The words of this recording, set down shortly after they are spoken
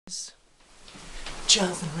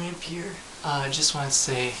Jonathan Ramp here. I just want to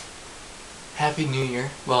say Happy New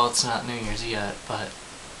Year. Well, it's not New Year's yet, but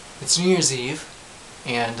it's New Year's Eve,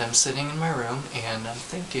 and I'm sitting in my room and I'm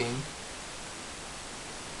thinking,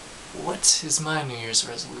 what is my New Year's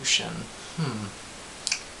resolution?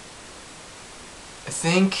 I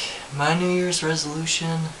think my New Year's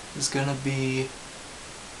resolution is gonna be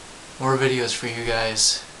more videos for you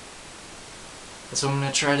guys. That's what I'm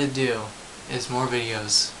gonna try to do, is more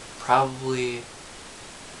videos. Probably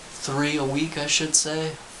 3 a week, I should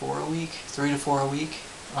say. 4 a week? 3 to 4 a week.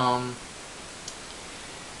 Not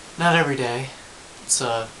every day. It's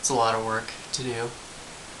a lot of work to do.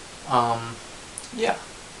 Yeah,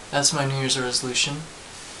 that's my New Year's resolution.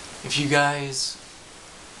 If you guys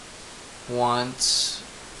want,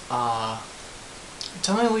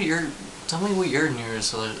 tell me what your New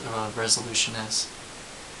Year's resolution is.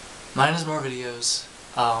 Mine is more videos.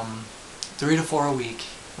 3 to 4 a week.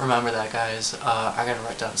 Remember that, guys. I gotta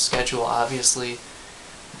write down a schedule, obviously.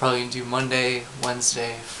 I'm probably gonna do Monday,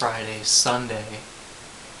 Wednesday, Friday, Sunday.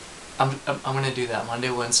 I'm gonna do that. Monday,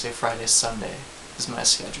 Wednesday, Friday, Sunday is my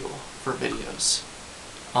schedule for videos.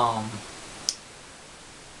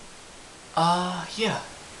 Yeah.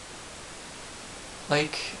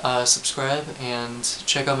 Subscribe, and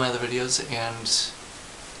check out my other videos, and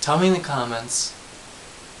tell me in the comments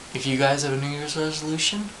if you guys have a New Year's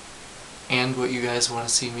resolution, and what you guys want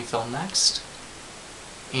to see me film next.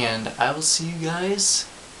 And I will see you guys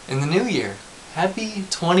in the new year. Happy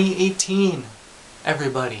 2018,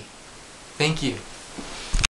 everybody. Thank you.